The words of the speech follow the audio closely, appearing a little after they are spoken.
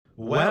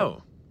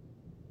Well,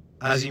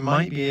 as you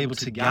might be able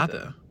to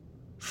gather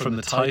from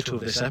the title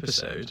of this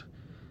episode,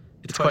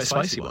 it's quite a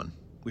spicy one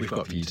we've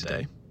got for you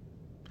today.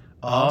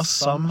 Are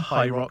some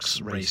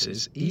HYROX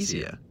races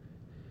easier?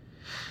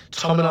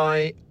 Tom and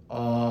I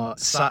are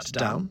sat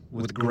down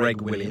with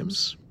Greg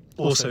Williams,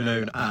 also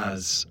known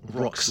as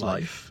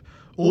Roxlyfe,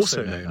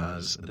 also known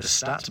as the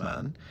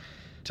Statman,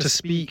 to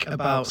speak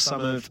about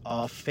some of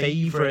our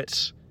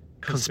favourite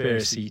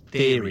conspiracy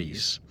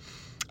theories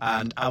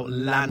and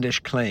outlandish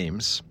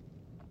claims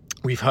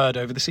we've heard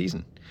over the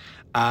season.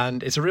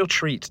 And it's a real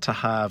treat to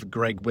have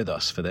Greg with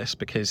us for this,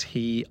 because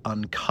he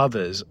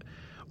uncovers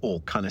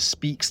or kind of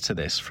speaks to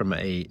this from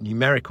a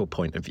numerical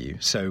point of view.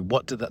 So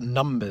what do the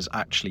numbers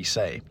actually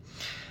say?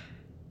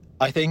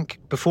 I think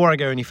before I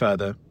go any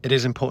further, it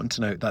is important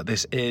to note that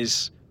this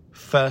is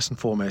first and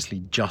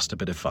foremostly just a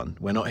bit of fun.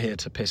 We're not here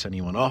to piss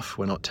anyone off.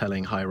 We're not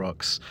telling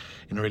HYROX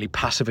in a really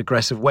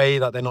passive-aggressive way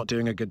that they're not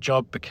doing a good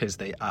job, because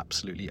they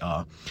absolutely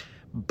are.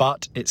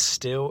 But it's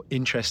still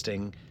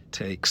interesting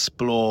to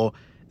explore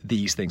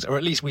these things, or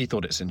at least we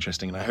thought it's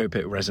interesting, and I hope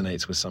it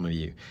resonates with some of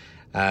you.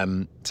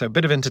 So a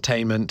bit of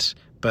entertainment,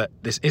 but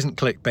this isn't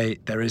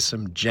clickbait. There is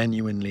some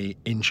genuinely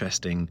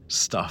interesting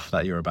stuff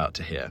that you're about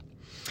to hear.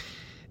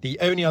 The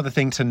only other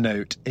thing to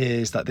note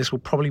is that this will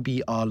probably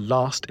be our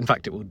last, in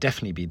fact, it will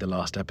definitely be the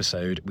last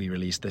episode we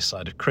release this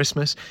side of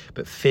Christmas,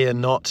 but fear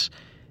not,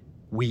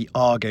 we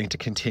are going to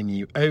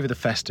continue over the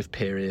festive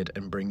period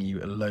and bring you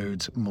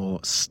loads more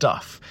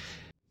stuff.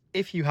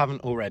 If you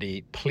haven't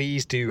already,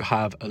 please do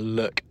have a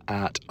look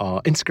at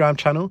our Instagram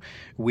channel.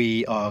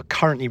 We are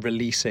currently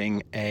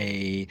releasing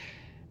a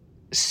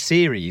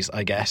series,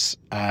 I guess,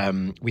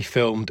 we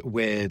filmed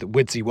with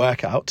Woodsy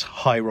Workout,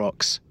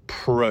 HYROX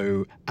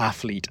pro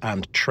athlete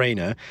and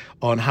trainer,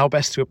 on how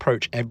best to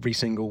approach every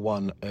single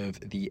one of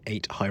the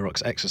 8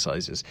 HYROX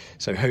exercises.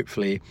 So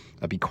hopefully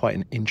that'll be quite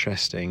an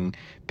interesting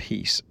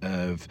piece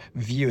of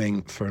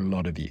viewing for a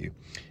lot of you.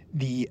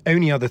 The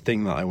only other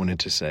thing that I wanted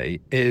to say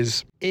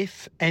is,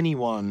 if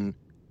anyone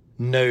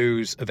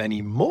knows of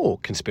any more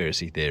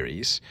conspiracy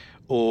theories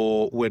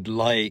or would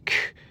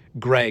like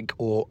Greg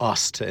or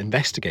us to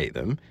investigate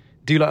them,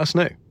 do let us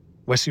know.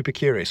 We're super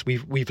curious.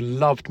 We've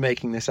loved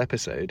making this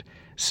episode.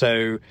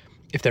 So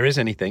if there is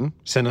anything,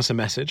 send us a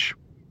message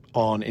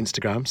on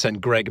Instagram.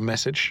 Send Greg a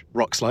message,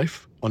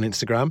 Roxlyfe, on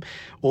Instagram,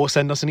 or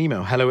send us an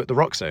email,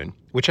 hello@therockzone.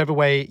 Whichever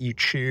way you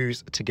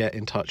choose to get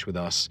in touch with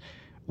us,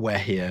 we're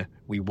here.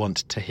 We want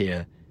to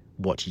hear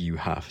what you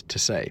have to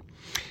say.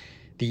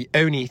 The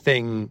only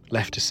thing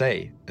left to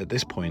say at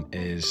this point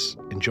is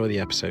enjoy the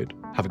episode,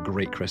 have a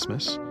great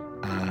Christmas,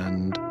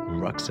 and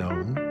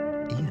Rockzone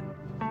in.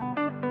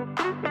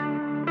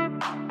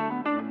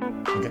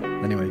 Okay,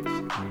 anyway.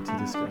 Meaty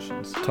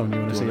discussions. Tom, you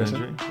want to say intro?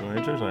 You want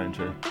intro or shall I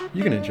intro?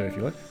 You can intro if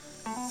you like.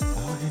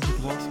 Oh, I intro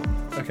the last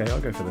one. Okay,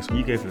 I'll go for this one.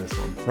 You go for this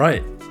one.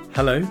 Right.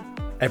 Hello,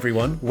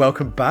 everyone.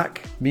 Welcome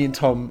back. Me and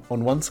Tom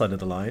on one side of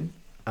the line.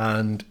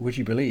 And would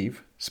you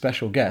believe,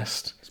 special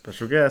guest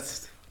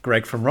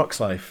Greg from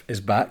Roxlyfe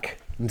is back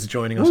and is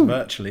joining us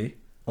virtually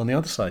on the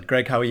other side.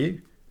 Greg, how are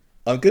you?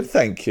 I'm good,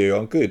 thank you.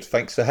 I'm good.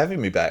 Thanks for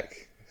having me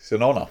back. It's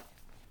an honour.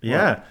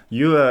 Yeah. Right.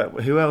 You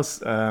who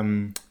else?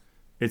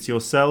 It's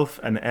yourself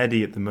and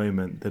Eddie at the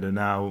moment that are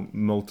now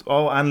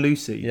and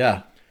Lucy.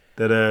 Yeah.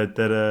 That are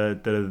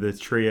the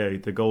trio,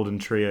 the golden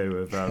trio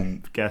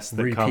of guests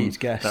that repeat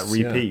guests, that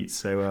repeat.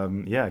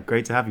 Yeah. So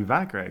great to have you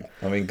back, Greg.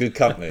 I mean, good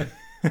company.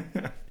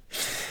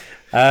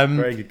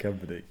 Very good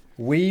company.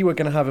 We were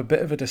going to have a bit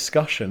of a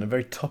discussion, a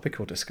very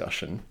topical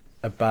discussion,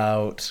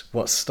 about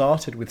what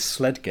started with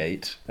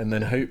Sledgate, and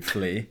then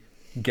hopefully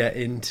get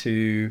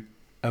into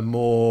a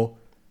more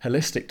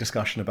holistic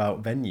discussion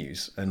about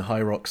venues and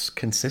HYROX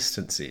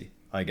consistency,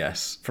 I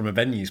guess, from a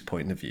venues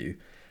point of view.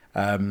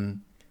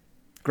 Greg,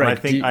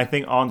 I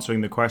think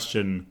answering the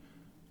question,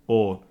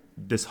 or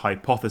this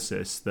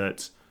hypothesis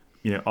that,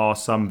 are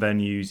some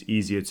venues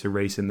easier to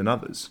race in than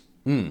others?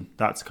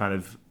 That's kind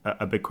of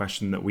a big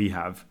question that we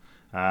have.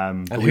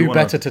 And who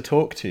better to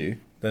talk to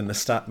than the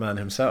stat man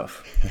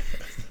himself?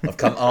 I've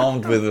come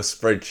armed with a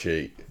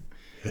spreadsheet.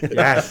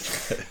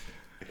 Yes,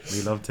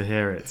 we love to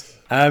hear it.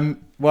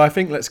 Well, I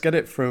think let's get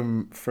it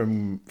from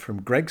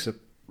Greg's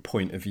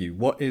point of view.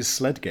 What is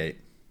Sledgate?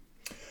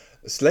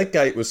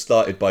 Sledgate was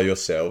started by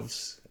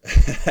yourselves.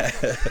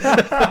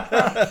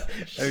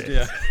 Oh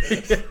dear.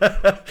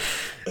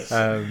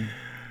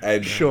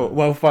 And sure.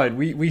 Well, fine.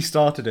 We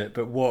started it,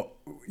 but what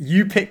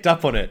you picked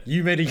up on it?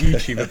 You made a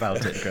YouTube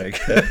about it, Greg.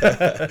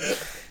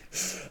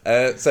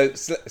 So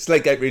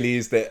Sledgate really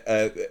is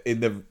that in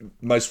the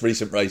most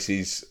recent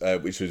races,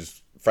 which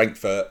was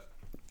Frankfurt,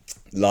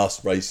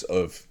 last race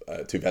of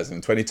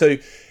 2022,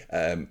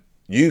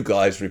 you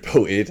guys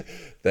reported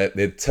that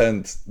they'd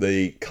turned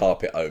the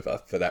carpet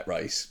over for that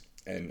race,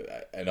 and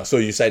I saw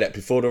you say that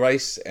before the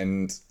race,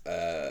 and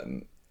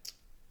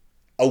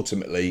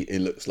ultimately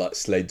it looks like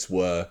sleds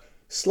were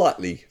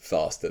slightly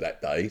faster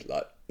that day,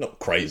 like not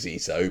crazy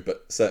so,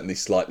 but certainly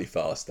slightly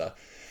faster.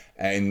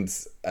 And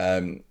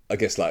I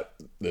guess like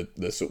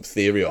the sort of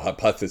theory or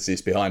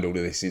hypothesis behind all of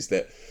this is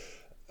that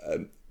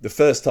the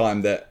first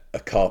time that a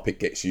carpet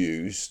gets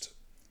used,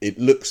 it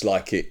looks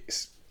like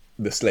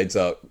the sleds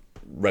are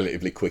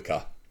relatively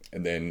quicker.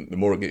 And then the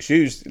more it gets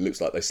used, it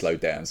looks like they slow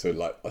down. So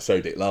like I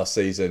showed it last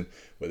season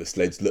where the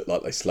sleds looked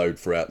like they slowed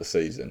throughout the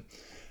season.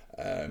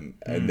 And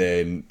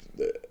then,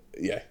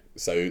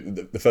 so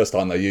the first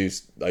time they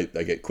use, they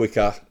get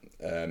quicker.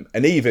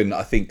 And even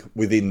I think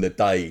within the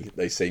day,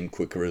 they seem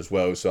quicker as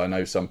well. So I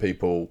know some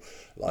people,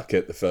 like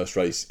at the first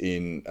race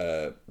in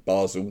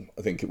Basel,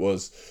 I think it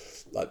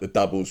was, like the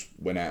doubles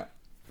went out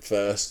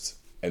first.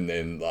 And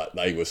then like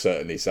they were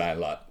certainly saying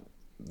like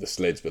the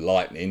sleds were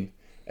lightning.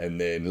 And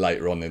then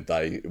later on in the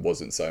day, it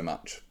wasn't so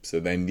much.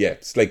 So then,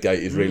 Sledgate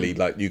is really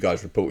like you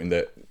guys reporting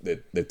that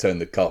they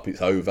turned the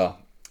carpets over,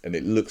 and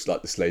it looks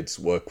like the sleds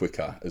were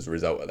quicker as a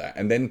result of that.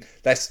 And then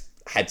that's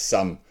had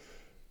some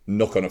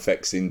knock-on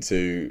effects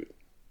into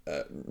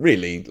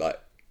really like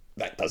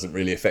that doesn't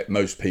really affect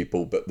most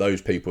people, but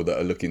those people that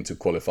are looking to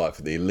qualify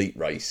for the elite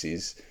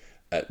races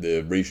at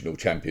the regional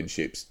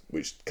championships,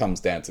 which comes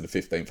down to the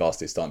 15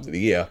 fastest times of the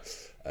year.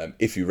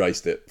 If you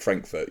raced at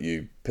Frankfurt,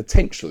 you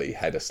potentially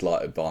had a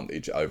slight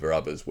advantage over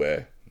others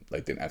where they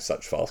didn't have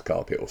such fast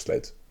carpet or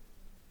sleds.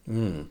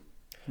 I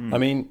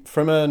mean,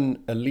 from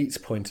an elite's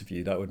point of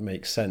view, that would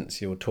make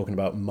sense. You're talking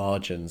about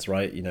margins,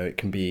 right? You know, it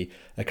can be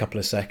a couple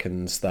of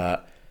seconds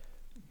that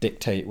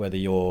dictate whether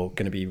you're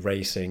going to be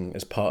racing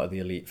as part of the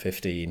elite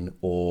 15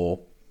 or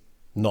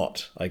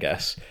not, I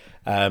guess.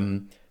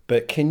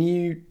 But can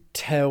you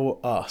tell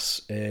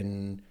us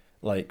in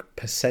like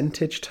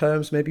percentage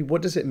terms, maybe,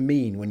 what does it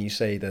mean when you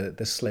say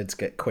the sleds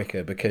get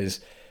quicker? Because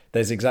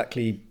there's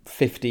exactly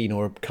 15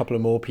 or a couple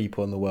of more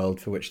people in the world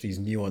for which these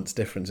nuanced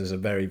differences are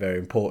very, very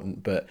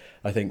important. But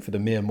I think for the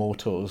mere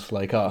mortals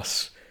like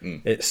us,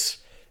 it's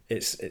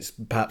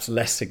perhaps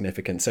less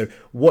significant. So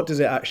what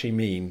does it actually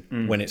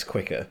mean when it's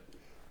quicker?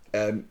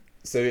 So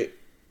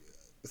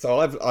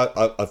I've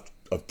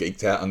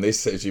geeked out on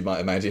this, as you might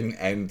imagine,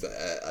 and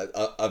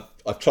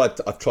I've tried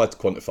to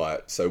quantify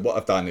it. So what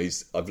I've done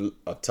is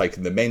I've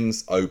taken the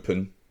men's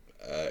open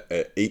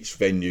at each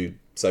venue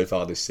so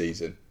far this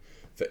season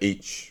for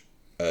each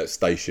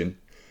station,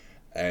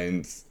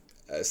 and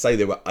say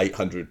there were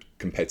 800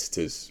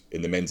 competitors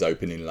in the men's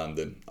open in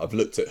London. I've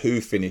looked at who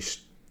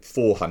finished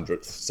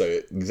 400th, so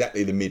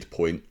exactly the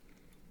midpoint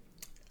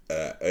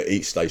at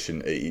each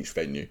station at each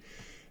venue.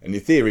 And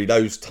in theory,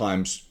 those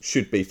times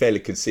should be fairly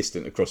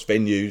consistent across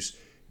venues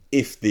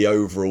if the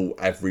overall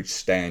average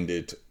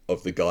standard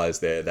of the guys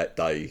there that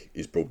day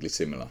is broadly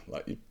similar.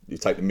 Like you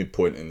take the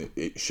midpoint and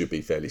it should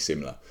be fairly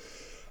similar.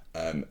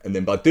 And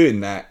then by doing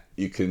that,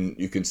 you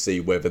can see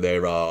whether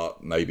there are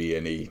maybe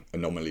any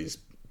anomalies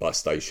by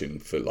station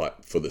for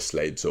the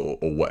sleds or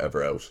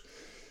whatever else.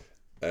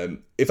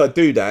 If I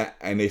do that,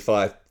 and if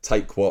I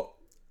take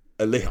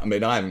I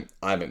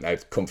haven't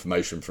had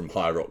confirmation from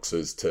HYROX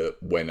as to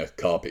when a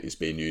carpet is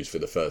being used for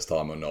the first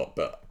time or not,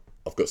 but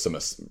I've got some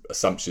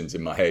assumptions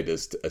in my head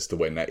as to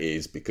when that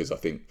is, because I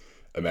think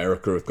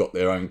America have got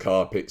their own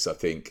carpets. I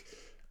think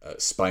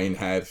Spain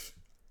have.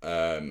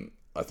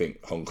 I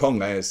think Hong Kong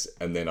has,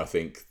 and then I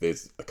think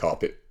there's a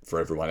carpet for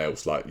everyone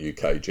else, like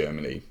UK,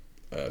 Germany,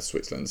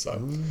 Switzerland. So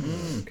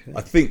okay.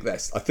 I think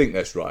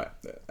that's right.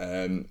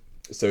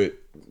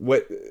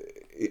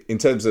 In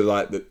terms of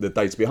like the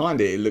data behind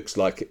it, it looks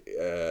like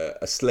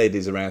a sled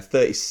is around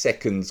 30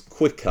 seconds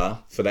quicker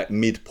for that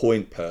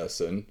midpoint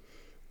person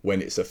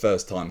when it's a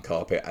first-time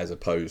carpet as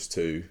opposed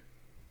to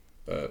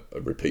a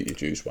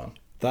repeated use one.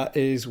 That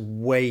is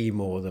way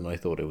more than I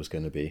thought it was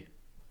going to be.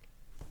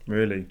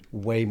 Really?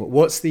 Way more.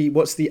 What's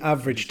the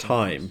average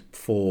time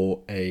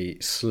for a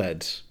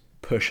sled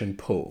push and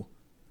pull?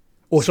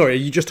 Or sorry, are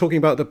you just talking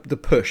about the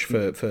push for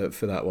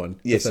that one?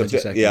 Yes,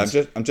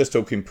 I'm just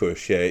talking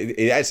push. Yeah,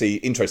 it actually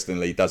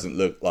interestingly doesn't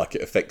look like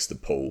it affects the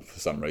pull for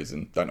some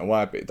reason. Don't know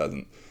why, but it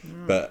doesn't.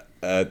 But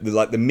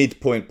the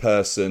midpoint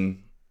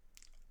person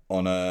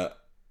on a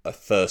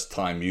first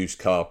time use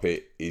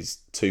carpet is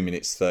 2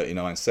 minutes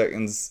 39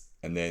 seconds,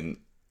 and then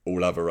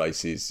all other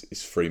races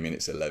is 3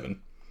 minutes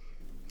 11.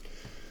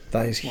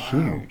 That is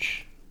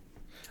huge.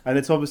 And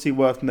it's obviously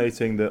worth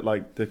noting that,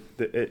 like,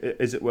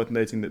 is it worth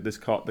noting that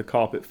the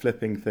carpet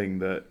flipping thing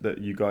that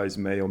you guys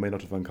may or may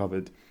not have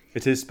uncovered,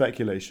 it is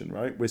speculation,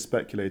 right? We're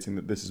speculating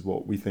that this is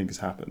what we think has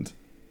happened.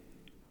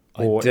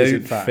 Or I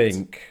don't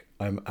think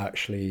I'm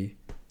actually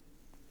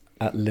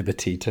at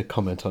liberty to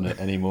comment on it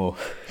anymore.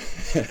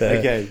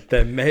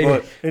 There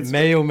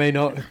may or may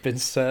not have been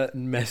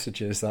certain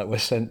messages that were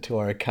sent to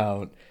our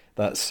account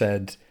that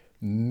said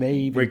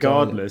maybe.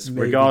 Regardless,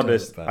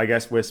 I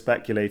guess we're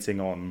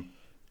speculating on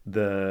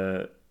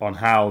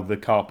how the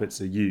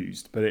carpets are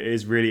used, but it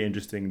is really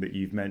interesting that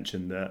you've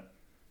mentioned that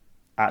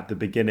at the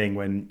beginning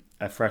when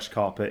a fresh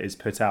carpet is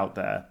put out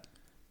there,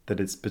 that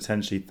it's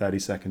potentially 30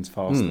 seconds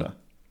faster.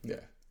 Yeah,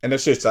 and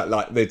it's just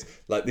like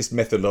this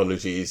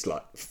methodology is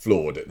like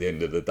flawed at the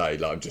end of the day.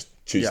 Like I'm just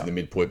choosing the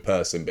midpoint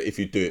person, but if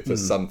you do it for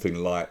something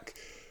like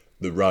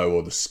the row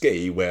or the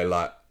ski, where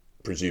like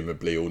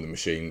presumably all the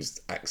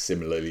machines act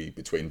similarly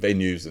between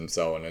venues and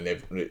so on, and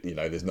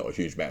there's not a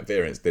huge amount of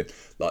variance, then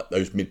like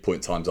those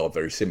midpoint times are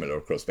very similar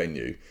across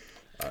venue.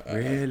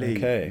 Really?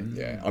 Okay.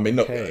 Yeah, I mean,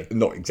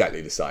 not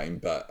exactly the same,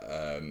 but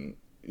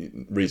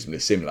reasonably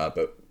similar,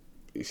 but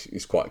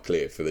it's quite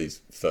clear for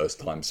these first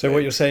time. So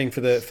what you're saying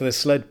for the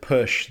sled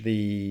push,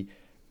 the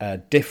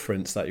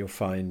difference that you're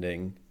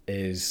finding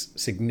is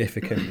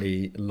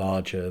significantly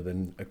larger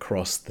than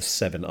across the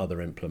 7 other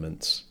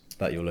implements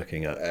that you're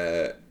looking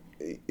at.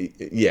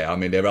 Yeah, I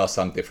mean, there are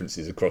some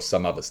differences across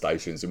some other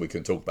stations, and we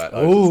can talk about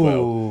those as well.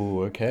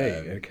 Oh,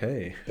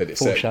 okay. But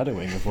it's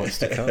Foreshadowing of what's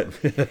to come.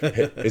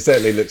 It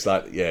certainly looks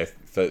like, yeah,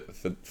 for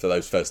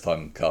those first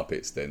time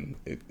carpets, then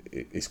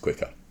it's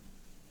quicker.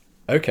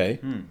 Okay,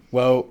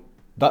 well,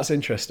 that's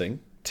interesting.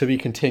 To be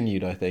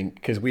continued, I think,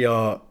 because we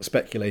are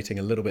speculating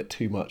a little bit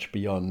too much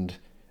beyond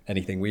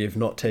anything. We have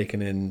not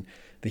taken in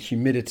the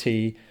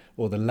humidity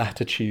or the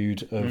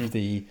latitude of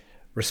the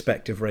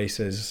respective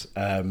races.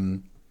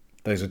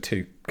 Those are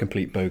 2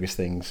 complete bogus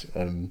things,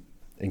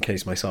 in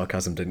case my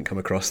sarcasm didn't come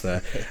across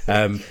there.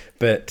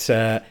 But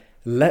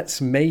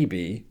let's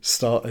maybe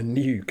start a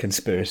new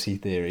conspiracy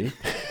theory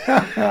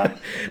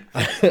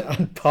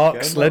and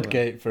park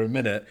Sledgate for a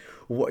minute.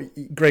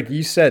 Greg,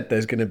 you said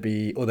there's going to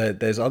be, or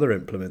there's other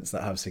implements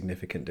that have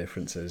significant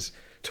differences.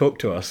 Talk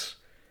to us.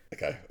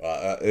 Okay,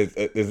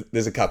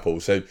 there's a couple.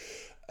 So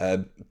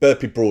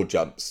burpee broad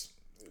jumps.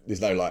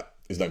 There's no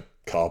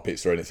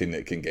carpets or anything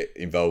that can get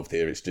involved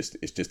here. It's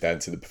just down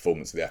to the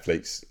performance of the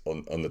athletes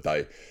on the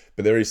day.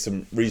 But there is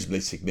some reasonably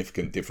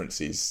significant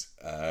differences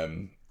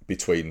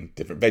between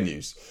different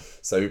venues.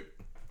 So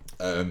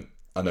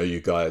I know you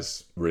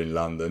guys were in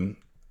London.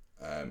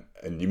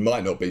 And you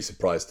might not be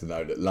surprised to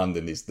know that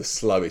London is the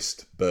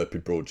slowest burpee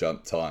broad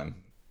jump time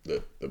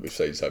that we've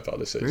seen so far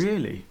this season.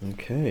 Really?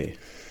 Okay.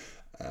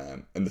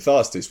 And the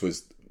fastest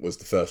was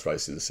the first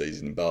race of the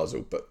season in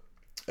Basel. But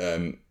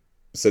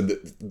so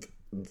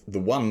the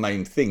one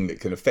main thing that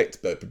can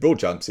affect burpee broad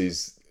jumps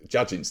is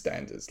judging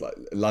standards. Like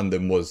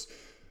London was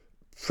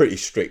pretty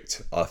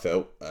strict, I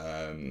felt,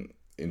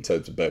 in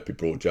terms of burpee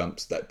broad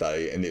jumps that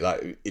day, and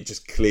it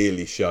just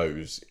clearly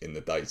shows in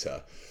the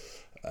data.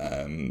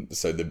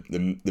 So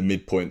the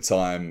midpoint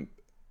time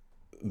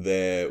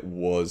there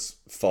was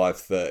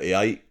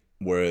 5:38,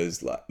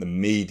 whereas like the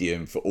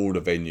median for all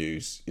the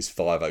venues is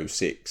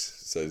 5:06.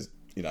 So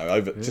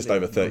just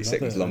over 30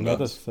 seconds longer.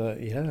 Another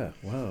 30, yeah.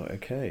 Wow.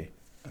 Okay.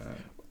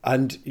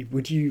 And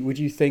would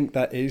you think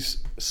that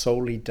is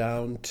solely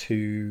down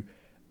to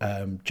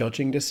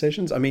judging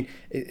decisions? I mean,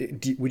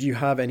 would you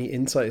have any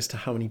insight as to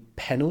how many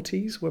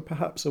penalties were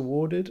perhaps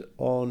awarded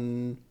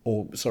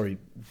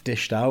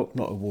dished out,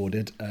 not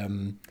awarded,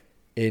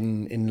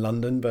 in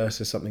London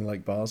versus something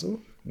like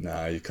Basel?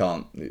 No, you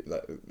can't,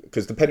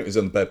 because the penalties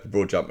on the burpee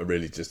broad jump are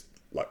really just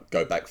like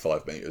go back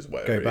 5 meters,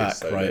 whatever go back, it is.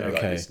 So right?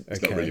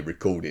 It's not really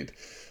recorded.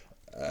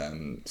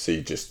 So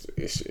you just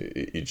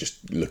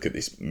look at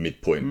this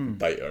midpoint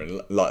data,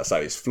 and like I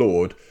say, it's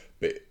flawed.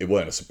 But it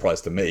weren't a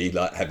surprise to me,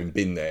 like having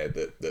been there,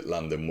 that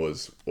London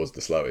was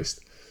the slowest.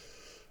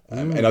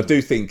 And I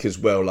do think as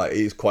well, like it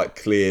is quite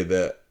clear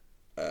that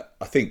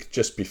I think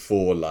just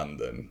before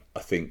London,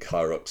 I think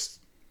HYROX,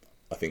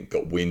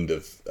 got wind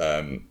of.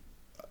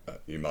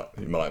 You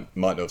might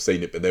not have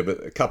seen it, but there were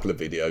a couple of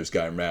videos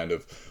going around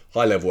of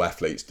high level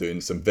athletes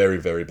doing some very,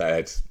 very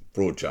bad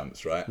broad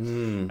jumps, right?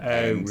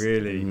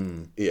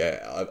 Really?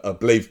 Yeah, I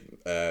believe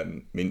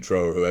Mintra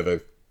or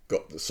whoever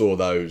saw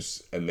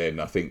those, and then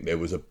I think there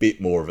was a bit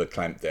more of a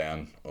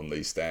clampdown on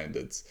these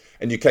standards.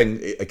 And you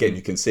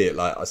can see it.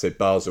 Like I said,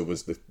 Basel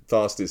was the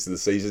fastest of the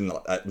season.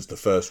 Like that was the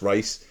first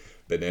race,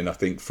 but then I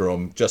think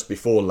from just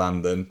before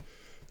London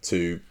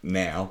to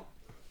now,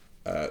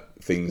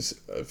 things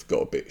have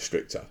got a bit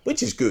stricter,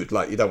 which is good.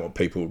 Like you don't want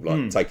people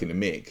taking the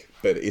mick,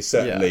 but it's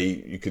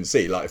certainly you can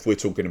see. Like if we're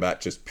talking about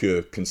just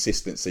pure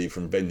consistency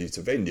from venue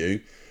to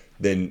venue,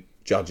 then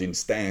judging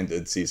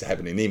standards is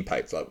having an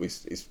impact. Like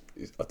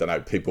I don't know,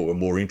 people are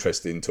more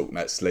interested in talking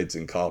about sleds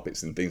and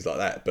carpets and things like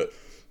that, but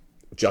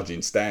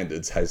judging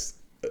standards has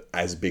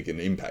as big an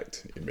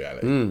impact in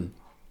reality.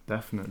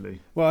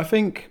 Definitely. Well, I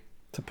think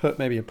to put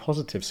maybe a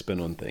positive spin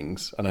on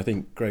things, and I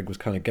think Greg was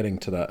kind of getting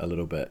to that a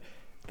little bit,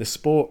 the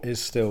sport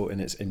is still in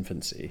its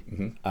infancy,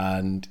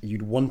 and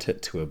you'd want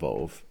it to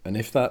evolve. And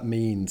if that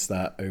means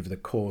that over the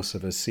course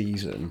of a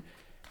season,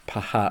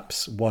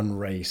 perhaps one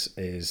race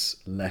is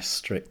less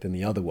strict than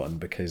the other one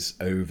because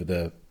over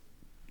the,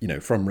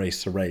 from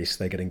race to race,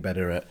 they're getting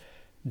better at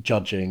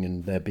judging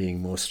and they're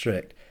being more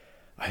strict.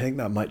 I think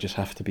that might just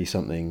have to be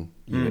something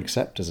you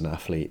accept as an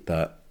athlete,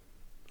 that,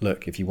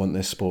 look, if you want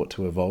this sport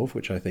to evolve,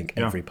 which I think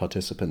every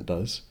participant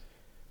does,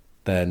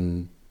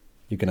 then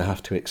you're going to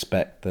have to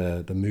expect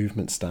the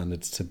movement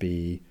standards to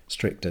be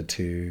stricter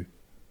too.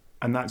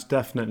 And that's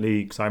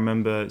definitely, because I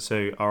remember,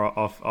 so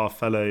our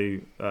fellow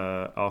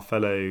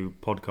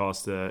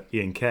podcaster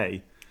Ian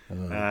Kay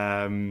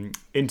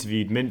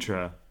interviewed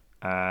Mintra,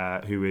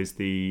 who is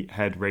the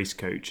head race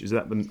coach. Is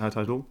that her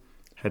title?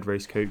 Head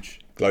race coach?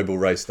 Global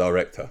race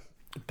director.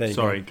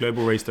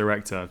 Global race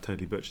director.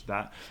 Totally butchered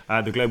that.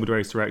 The global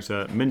race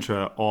director,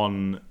 Mintra,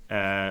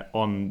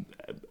 on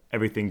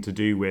everything to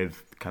do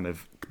with kind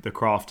of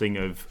crafting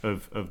of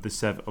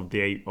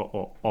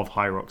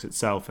HYROX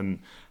itself and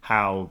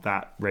how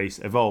that race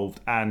evolved,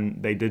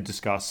 and they did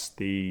discuss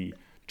the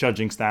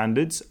judging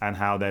standards and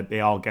how they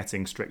are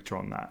getting stricter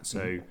on that.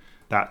 So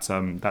that's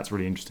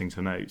really interesting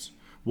to note.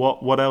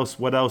 What else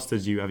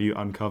have you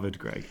uncovered,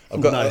 Greg?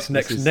 I've got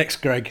next,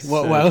 Greg.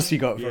 What else you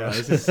got for us?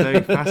 This is so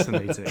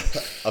fascinating.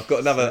 I've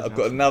got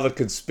another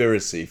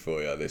conspiracy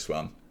for you. This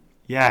one.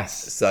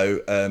 Yes. So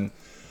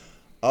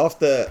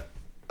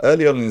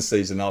early on in the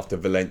season, after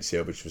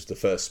Valencia, which was the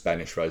first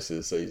Spanish race of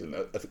the season,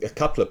 a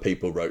couple of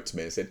people wrote to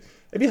me and said,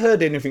 "Have you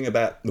heard anything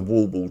about the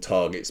wall ball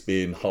targets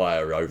being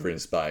higher over in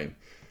Spain?"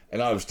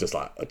 And I was just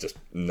like,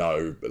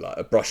 no, but like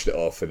I brushed it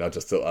off, and I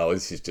just thought, oh,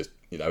 this is just,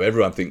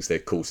 everyone thinks their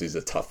course is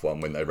a tough one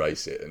when they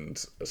race it,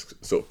 and I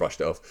sort of brushed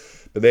it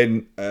off. But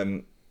then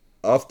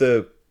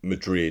after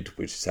Madrid,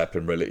 which has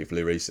happened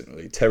relatively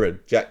recently, Tara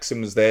Jackson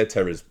was there.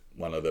 Tara's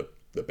one of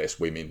the best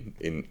women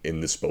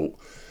in the sport.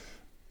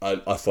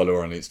 I follow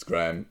her on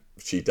Instagram.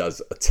 She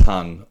does a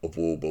ton of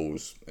wall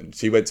balls, and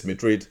she went to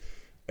Madrid.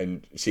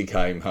 And she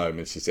came home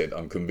and she said,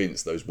 "I'm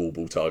convinced those wall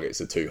ball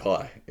targets are too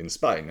high in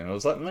Spain." And I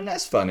was like, "Man,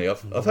 that's funny. I've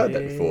heard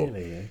that before."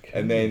 Okay.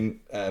 And then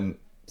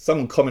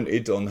someone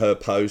commented on her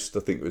post.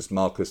 I think it was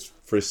Marcus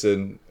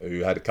Frisson,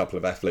 who had a couple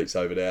of athletes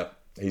over there.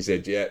 He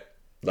said, "Yeah,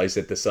 they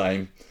said the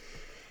same."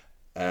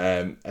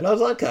 And I was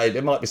like, "Okay,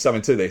 there might be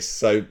something to this."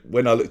 So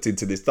when I looked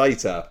into this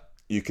data,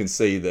 you can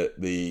see that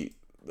the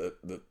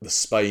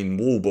Spain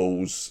wall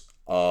balls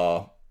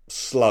are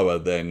slower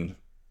than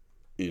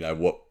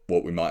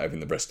what we might have in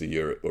the rest of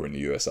Europe or in the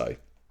USA.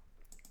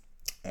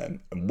 And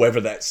whether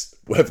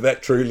that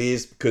truly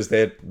is because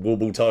their wall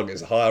ball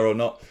targets are higher or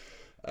not,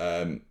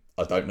 I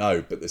don't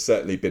know. But there's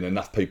certainly been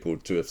enough people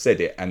to have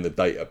said it, and the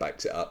data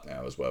backs it up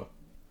now as well.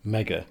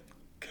 Mega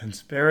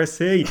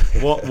conspiracy.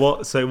 What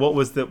were the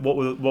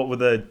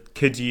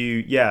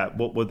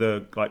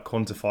like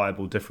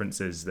quantifiable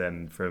differences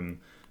then from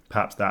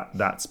perhaps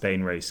that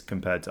Spain race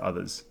compared to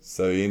others?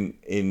 So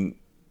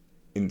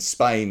in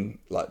Spain,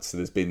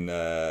 there's been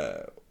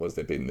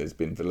there's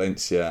been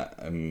Valencia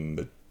and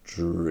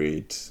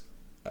Madrid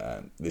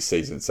this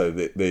season. So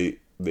the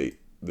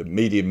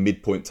median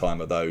midpoint time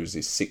of those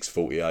is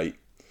 6:48.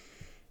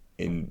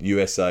 In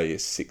USA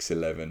is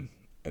 6:11,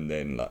 and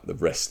then the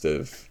rest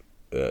of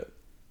the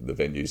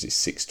venues is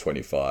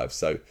 6:25.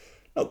 So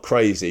not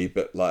crazy,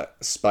 but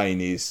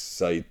Spain is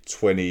say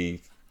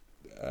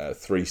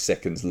 23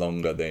 seconds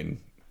longer than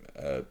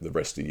the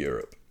rest of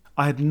Europe.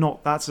 I had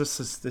not. It's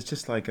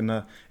just like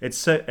it's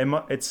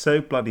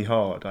so bloody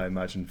hard, I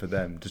imagine, for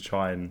them to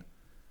try and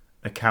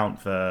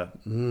account for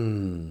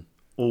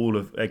all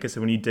of. I guess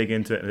when you dig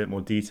into it in a bit more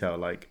detail,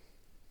 like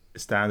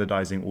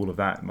standardizing all of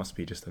that, it must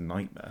be just a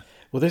nightmare.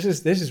 Well, this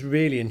is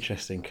really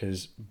interesting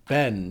because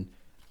Ben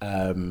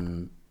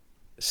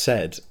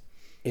said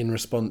in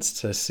response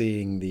to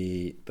seeing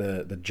the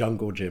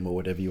jungle gym or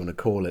whatever you want to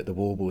call it, the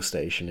wall ball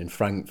station in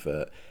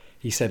Frankfurt,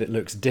 he said it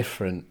looks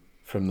different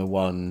from the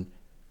one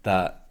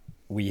that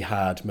we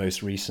had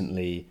most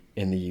recently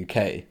in the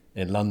UK,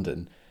 in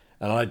London.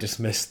 And I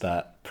dismissed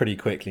that pretty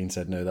quickly and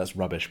said, no, that's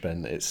rubbish,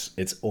 Ben.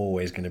 It's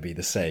always going to be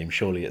the same.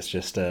 Surely it's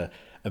just a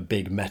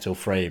big metal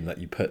frame that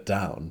you put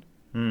down.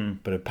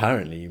 But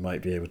apparently you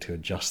might be able to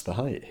adjust the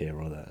height here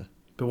or there.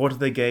 But what do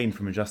they gain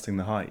from adjusting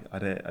the height?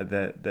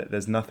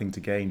 There's nothing to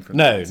gain from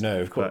that.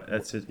 No, of course.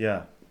 That's it,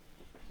 yeah.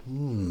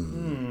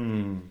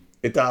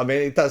 It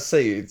does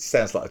see. It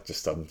sounds like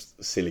just some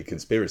silly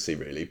conspiracy,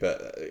 really.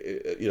 But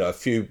a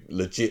few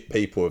legit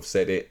people have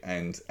said it,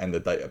 and the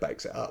data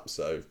backs it up.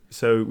 So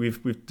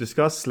we've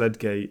discussed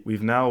Sledgate.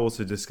 We've now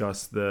also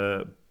discussed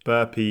the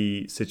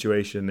burpee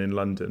situation in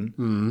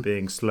London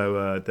being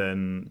slower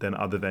than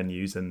other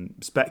venues, and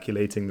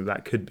speculating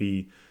that could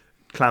be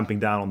clamping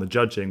down on the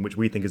judging, which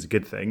we think is a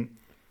good thing.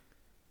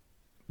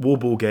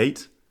 Wallball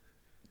Gate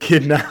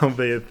could now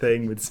be a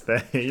thing with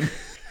Spain.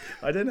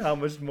 I don't know how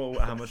much more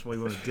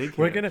you want to dig.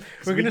 We're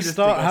gonna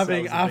start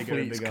having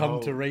athletes come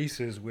to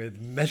races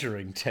with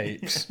measuring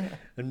tapes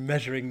and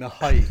measuring the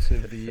height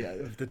of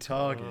the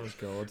target. Oh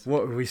God!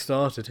 What have we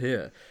started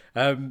here?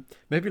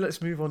 Maybe let's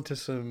move on to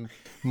some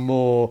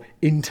more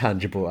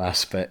intangible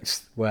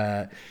aspects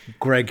where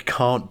Greg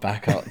can't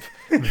back up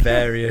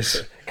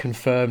various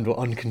confirmed or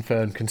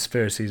unconfirmed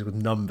conspiracies with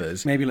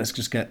numbers. Maybe let's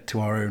just get to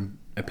our own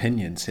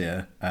opinions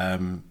here. I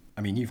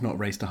mean, you've not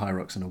raced a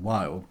HYROX in a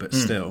while, but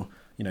still.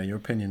 Your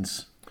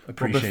opinions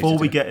appreciated. Before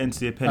we get into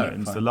the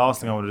opinions, the last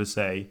thing I wanted to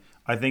say,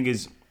 I think,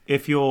 is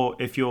if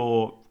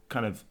you're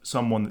kind of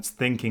someone that's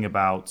thinking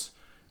about,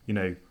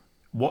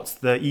 what's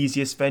the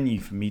easiest venue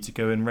for me to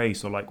go and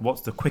race, or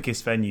what's the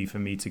quickest venue for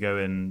me to go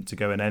and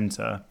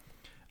enter,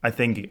 I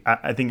think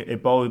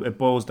it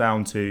boils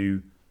down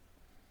to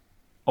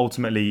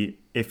ultimately,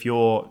 if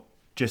you're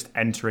just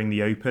entering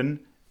the open,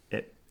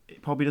 it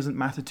probably doesn't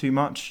matter too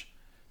much.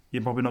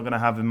 You're probably not going to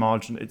have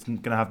it's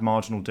going to have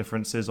marginal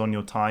differences on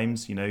your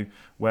times,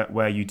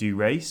 where you do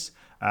race.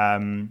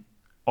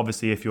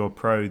 Obviously, if you're a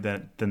pro,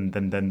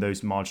 then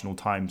those marginal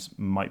times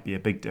might be a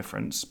big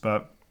difference.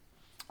 But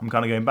I'm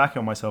kind of going back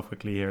on myself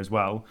quickly here as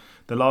well.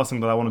 The last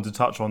thing that I wanted to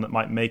touch on that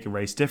might make a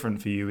race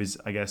different for you is,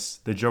 I guess,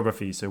 the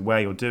geography. So where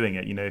you're doing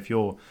it. You know, if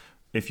you're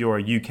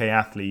a UK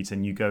athlete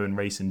and you go and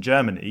race in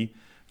Germany,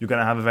 you're going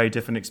to have a very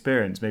different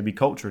experience, maybe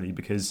culturally,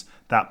 because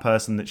that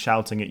person that's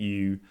shouting at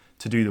you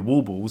to do the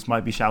wall balls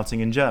might be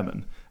shouting in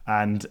German.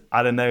 And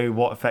I don't know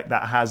what effect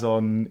that has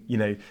on,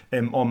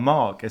 on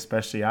Mark,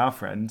 especially our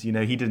friend. You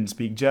know, he didn't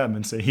speak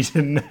German, so he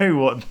didn't know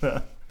what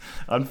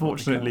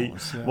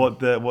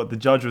the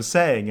judge was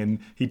saying. And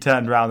he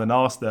turned around and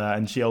asked her,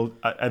 and she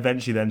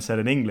eventually then said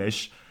in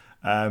English,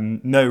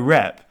 no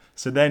rep.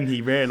 So then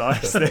he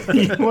realised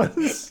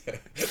that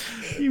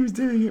he was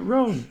doing it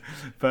wrong.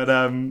 But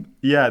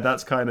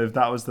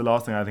that was the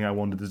last thing I think I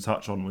wanted to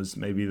touch on, was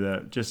maybe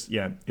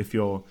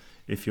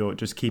if you're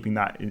just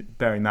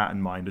bearing that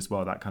in mind as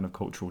well, that kind of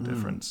cultural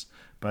difference.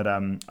 But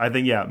I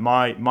think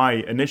my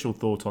initial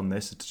thought on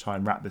this, to try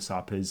and wrap this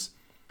up, is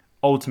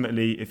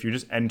ultimately, if you're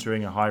just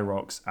entering a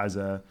HYROX as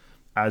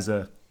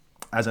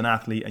an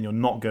athlete and you're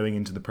not going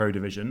into the pro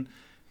division,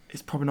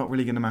 it's probably not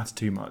really going to matter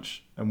too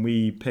much. And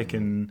we pick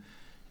and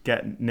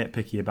get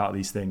nitpicky about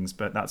these things,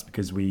 but that's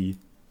because we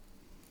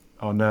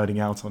are nerding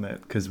out on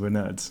it because we're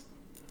nerds.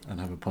 And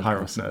have a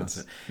podcast about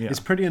it. Yeah. It's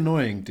pretty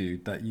annoying,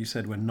 dude, that you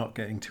said we're not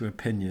getting to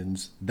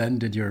opinions, then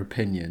did your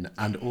opinion,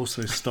 and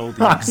also stole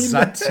the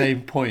exact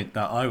same point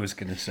that I was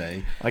going to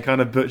say. I kind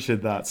of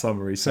butchered that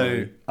summary. So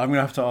I'm going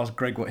to have to ask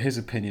Greg what his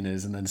opinion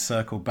is and then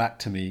circle back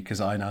to me,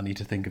 because I now need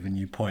to think of a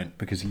new point,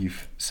 because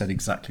you've said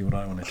exactly what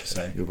I wanted to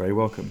say. You're very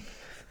welcome.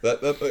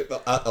 But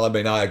I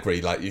mean, I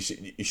agree. Like, you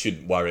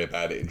shouldn't worry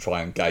about it and try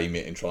and game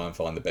it and try and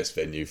find the best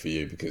venue for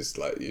you, because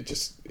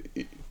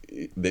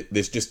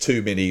there's just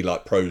too many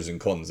like pros and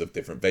cons of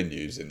different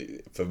venues,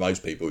 and for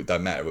most people it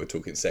don't matter. We're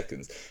talking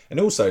seconds. And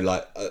also,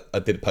 like, I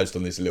did a post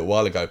on this a little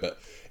while ago, but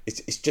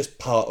it's just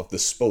part of the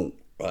sport,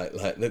 right?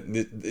 Like,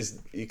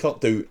 you can't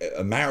do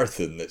a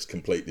marathon that's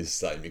completely the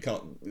same. You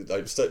can't,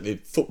 like, certainly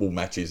football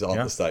matches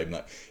aren't the same.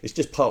 Like, it's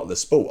just part of the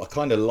sport. I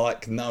kind of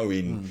like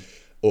knowing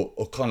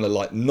or kind of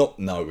like not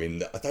knowing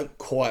that I don't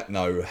quite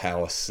know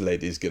how a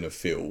sled is going to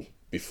feel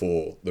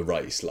before the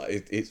race.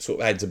 Like, it sort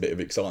of adds a bit of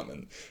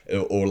excitement,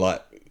 or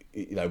like,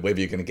 whether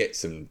you're going to get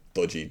some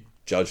dodgy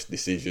judge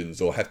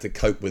decisions or have to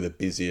cope with a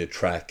busier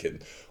track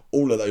and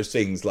all of those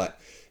things. Like,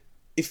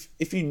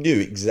 if you knew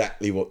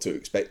exactly what to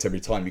expect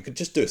every time, you could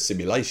just do a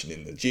simulation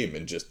in the gym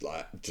and just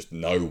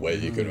know where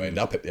you're going to end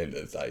up at the end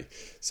of the day.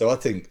 So I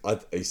think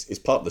it's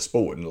part of the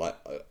sport, and like,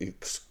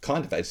 it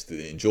kind of adds to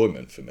the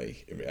enjoyment for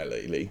me in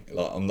reality.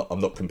 Like, I'm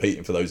not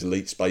competing for those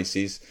elite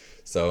spaces,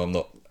 so I'm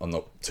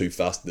not too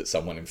fussed that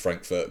someone in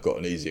Frankfurt got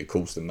an easier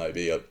course than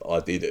maybe I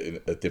did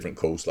at a different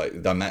course. Like,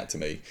 it doesn't matter to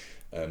me.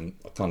 I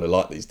kind of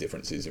like these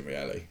differences in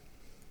reality.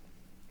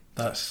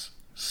 That's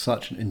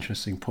such an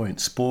interesting point.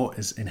 Sport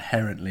is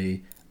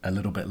inherently a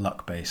little bit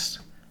luck based,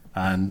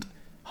 and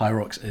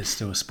HYROX is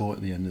still a sport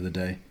at the end of the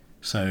day.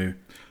 So,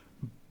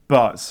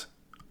 but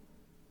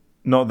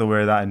not that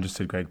we're that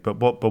interested, Greg. But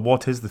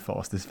what is the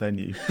fastest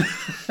venue?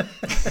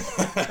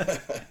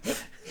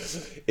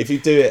 If you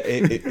do it,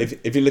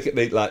 if you look at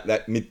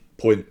that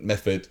midpoint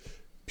method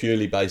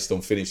purely based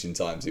on finishing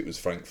times, it was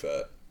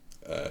Frankfurt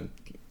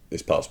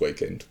this past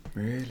weekend.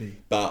 Really?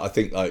 But I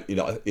think, like,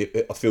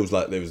 it feels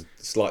like there was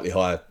a slightly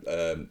higher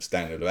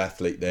standard of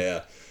athlete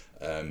there.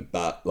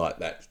 But like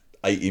that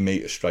 80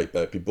 metre straight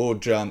burpee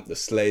board jump, the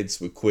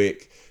sleds were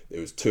quick. There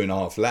was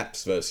 2.5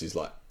 laps versus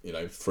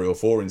 3 or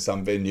 4 in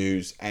some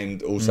venues,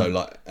 and also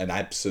like an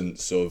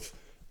absence of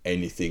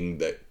anything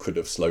that could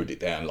have slowed it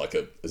down, like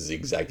a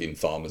zigzagging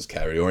farmer's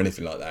carry or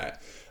anything like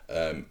that.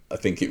 I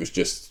think it was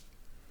just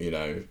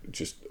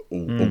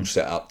all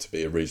set up to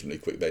be a reasonably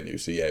quick venue.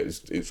 So yeah,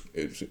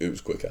 it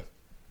was quicker.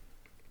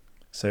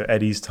 So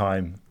Eddie's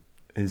time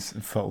is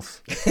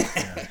false.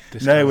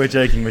 No, we're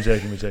joking.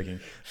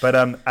 But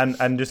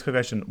and just a quick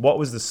question: what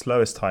was the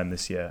slowest time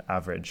this year,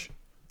 average?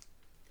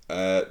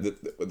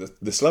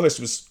 The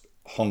slowest was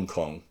Hong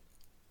Kong,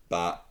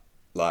 but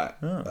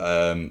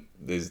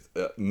there's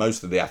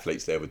most of the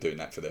athletes there were doing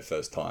that for their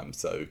first time.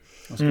 So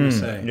I was going to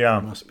say,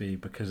 it must be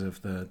because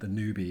of the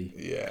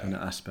newbie kind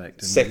of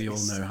aspect, and we all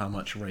know how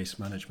much race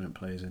management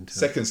plays into it.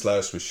 Second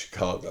slowest was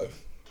Chicago.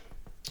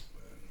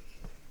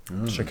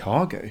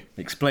 Chicago?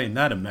 Explain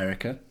that,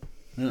 America.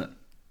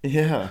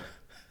 Yeah.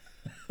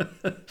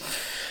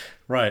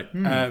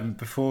 Right.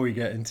 Before we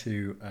get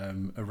into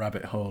a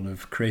rabbit hole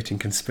of creating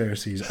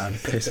conspiracies and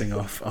pissing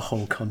off a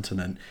whole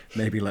continent,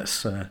 maybe let's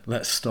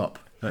stop.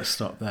 Let's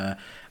stop there.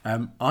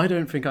 I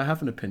don't think I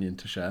have an opinion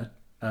to share.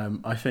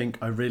 I think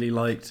I really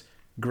liked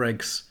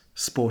Greg's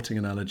sporting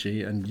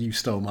analogy, and you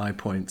stole my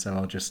point, so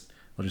I'll just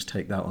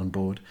take that on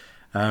board.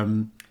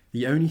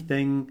 The only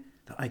thing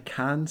that I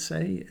can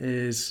say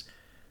is,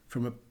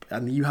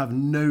 and you have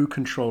no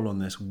control on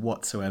this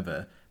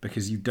whatsoever,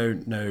 because you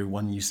don't know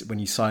when you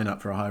sign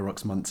up for a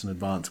HYROX months in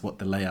advance what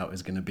the layout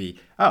is going to be.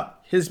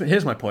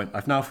 Here's my point.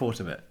 I've now thought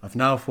of it. I've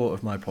now thought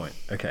of my point.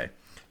 Okay,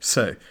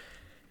 so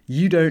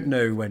you don't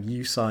know when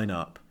you sign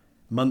up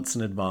months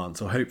in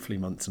advance, or hopefully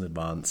months in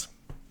advance,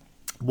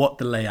 what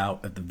the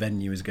layout of the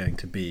venue is going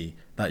to be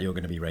that you're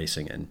going to be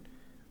racing in.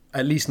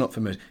 At least not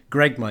for most.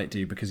 Greg might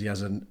do because he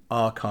has an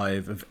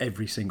archive of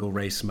every single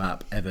race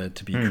map ever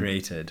to be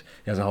created.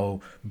 He has a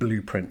whole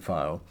blueprint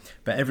file.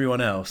 But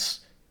everyone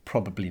else,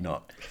 probably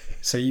not.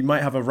 So you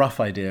might have a rough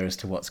idea as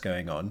to what's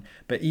going on.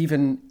 But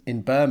even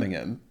in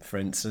Birmingham, for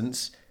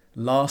instance,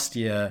 last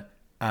year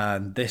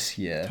and this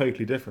year...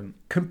 Totally different.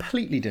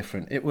 Completely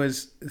different. It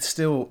was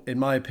still, in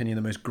my opinion,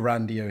 the most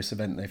grandiose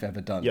event they've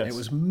ever done. Yes. It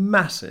was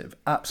massive,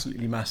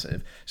 absolutely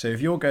massive. So if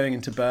you're going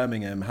into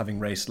Birmingham having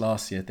raced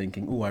last year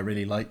thinking, oh, I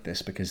really like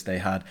this because they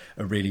had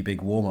a really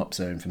big warm-up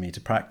zone for me to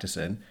practice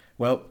in,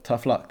 well,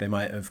 tough luck. They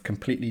might have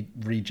completely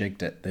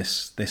rejigged it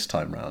this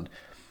time round.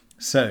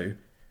 So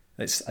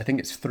I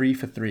think it's 3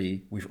 for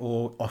 3. We've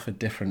all offered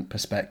different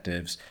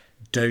perspectives.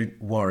 Don't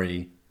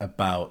worry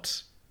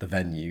about the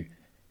venue.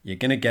 You're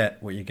going to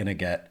get what you're going to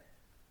get,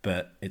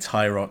 but it's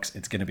HYROX.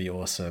 It's going to be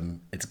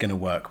awesome. It's going to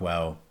work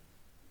well.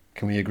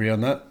 Can we agree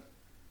on that?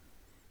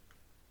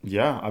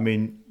 Yeah, I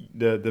mean,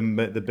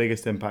 the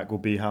biggest impact will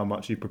be how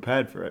much you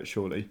prepared for it,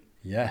 surely.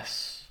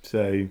 Yes.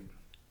 So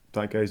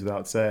that goes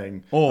without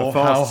saying. Or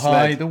how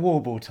high the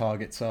warball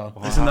targets are.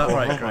 Wow. Isn't that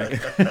right, Greg?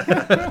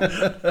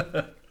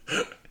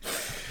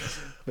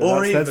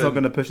 Or that's not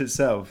going to push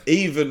itself.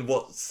 Even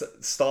what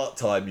start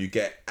time you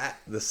get at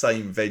the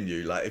same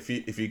venue, like if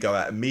you go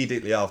out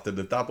immediately after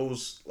the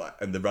doubles, like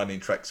and the running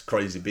track's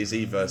crazy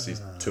busy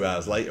versus 2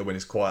 hours later when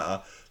it's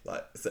quieter,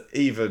 like so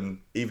even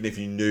if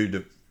you knew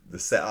the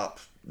setup,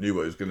 knew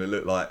what it was going to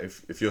look like,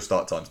 if your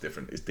start time's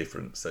different, it's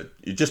different. So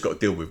you just got to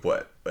deal with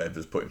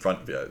whatever's put in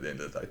front of you at the end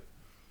of the day.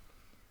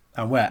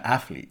 And we're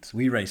athletes.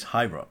 We race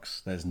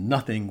HYROX. There's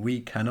nothing we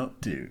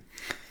cannot do.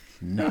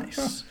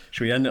 Nice.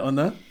 Should we end it on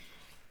that?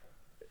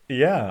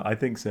 Yeah, I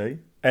think so.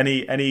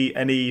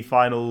 Any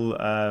final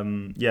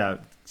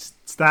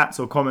stats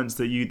or comments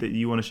that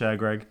you want to share,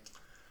 Greg?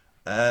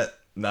 No,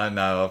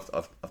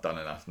 I've done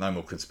enough. No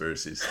more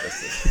conspiracies.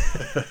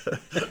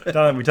 We've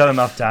done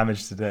enough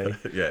damage today.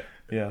 Yeah.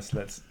 Yes.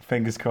 Let's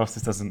fingers crossed.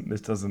 This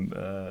doesn't.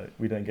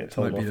 We don't get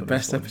told Might off. be the for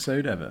best this one.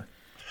 episode ever.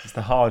 It's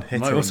the hard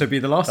hitting. Might also be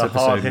the last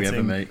episode we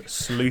ever make.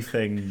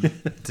 Sleuthing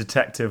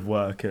detective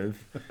work of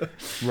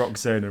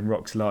Roxzone and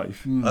Roxlyfe.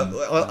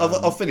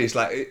 I'll finish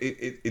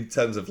in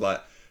terms of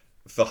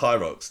for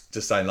HYROX,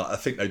 just saying I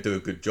think they do a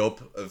good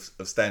job of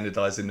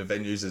standardising the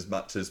venues as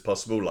much as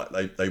possible.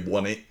 They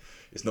want it.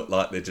 It's not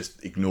like they're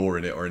just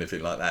ignoring it or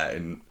anything like that.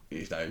 And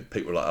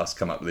people like us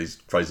come up with these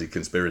crazy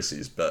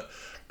conspiracies, but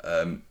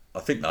I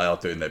think they are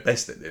doing their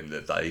best at the end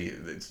of the day.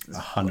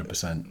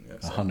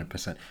 100%.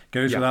 100%.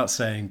 Goes without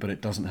saying, but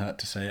it doesn't hurt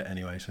to say it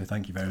anyway. So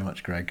thank you very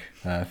much, Greg,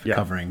 for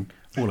covering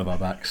all of our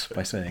backs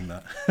by saying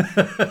that.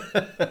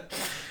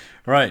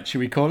 Right, should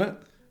we call it?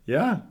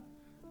 Yeah,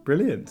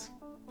 brilliant.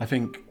 I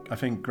think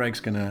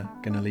Greg's gonna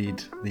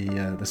lead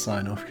the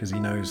sign off because he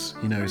knows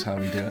how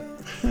we do it.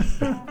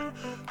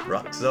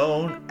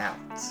 Roxzone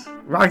out.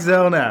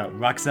 Roxzone out.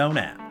 Roxzone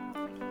out.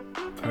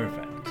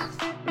 Perfect.